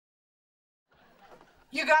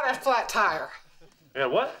You got a flat tire. Yeah,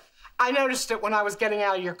 what? I noticed it when I was getting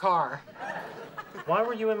out of your car. Why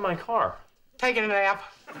were you in my car? Taking a nap.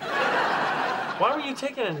 Why were you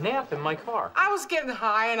taking a nap in my car? I was getting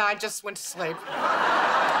high and I just went to sleep.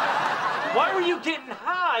 Why were you getting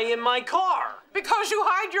high in my car? Because you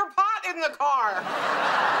hide your pot in the car.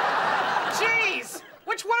 Geeze,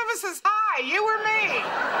 which one of us is high, you or me?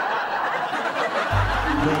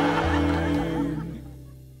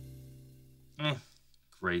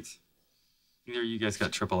 Great. Either of you guys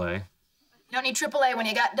got AAA. You don't need AAA when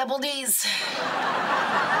you got double D's. Why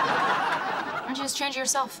don't you just change it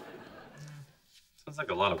yourself? Sounds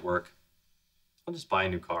like a lot of work. I'll just buy a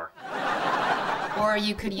new car. Or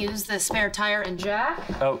you could use the spare tire and jack.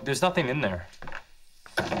 Oh, there's nothing in there.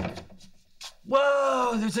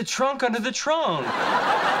 Whoa, there's a trunk under the trunk.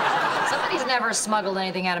 Somebody's never smuggled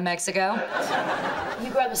anything out of Mexico.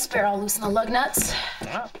 You grab the spare, I'll loosen the lug nuts.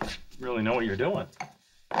 Wow, you really know what you're doing.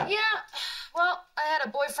 Yeah, well, I had a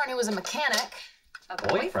boyfriend who was a mechanic. A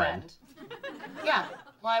boyfriend? Yeah,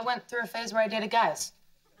 well, I went through a phase where I dated guys.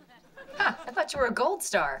 Huh, I thought you were a gold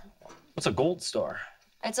star. What's a gold star?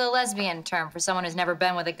 It's a lesbian term for someone who's never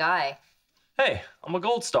been with a guy. Hey, I'm a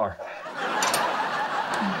gold star.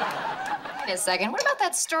 Wait a second, what about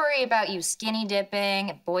that story about you skinny dipping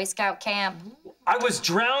at Boy Scout camp? I was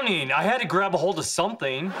drowning. I had to grab a hold of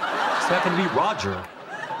something. Just happened to be Roger.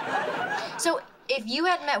 So if you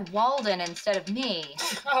had met Walden instead of me...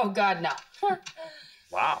 Oh, God, no.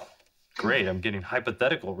 Wow. Great, I'm getting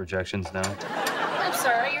hypothetical rejections now. I'm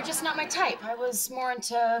sorry, you're just not my type. I was more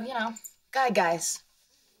into, you know, guys.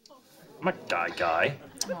 I'm a guy.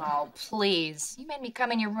 Oh, please. You made me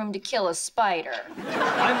come in your room to kill a spider.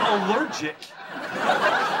 I'm allergic.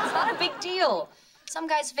 It's not a big deal. Some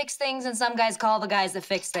guys fix things and some guys call the guys that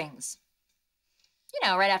fix things. You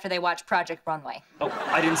know, right after they watch Project Runway. Oh,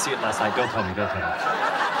 I didn't see it last night. Don't tell me.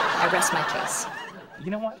 I rest my case.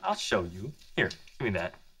 You know what? I'll show you. Here, give me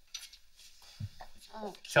that.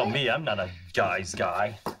 Okay. Tell me I'm not a guy's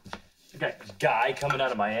guy. I got guy coming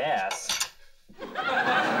out of my ass.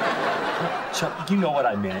 Chuck, you know what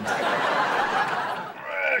I meant.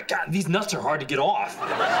 God, these nuts are hard to get off.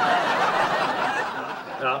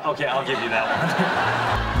 Okay, I'll give you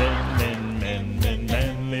that one.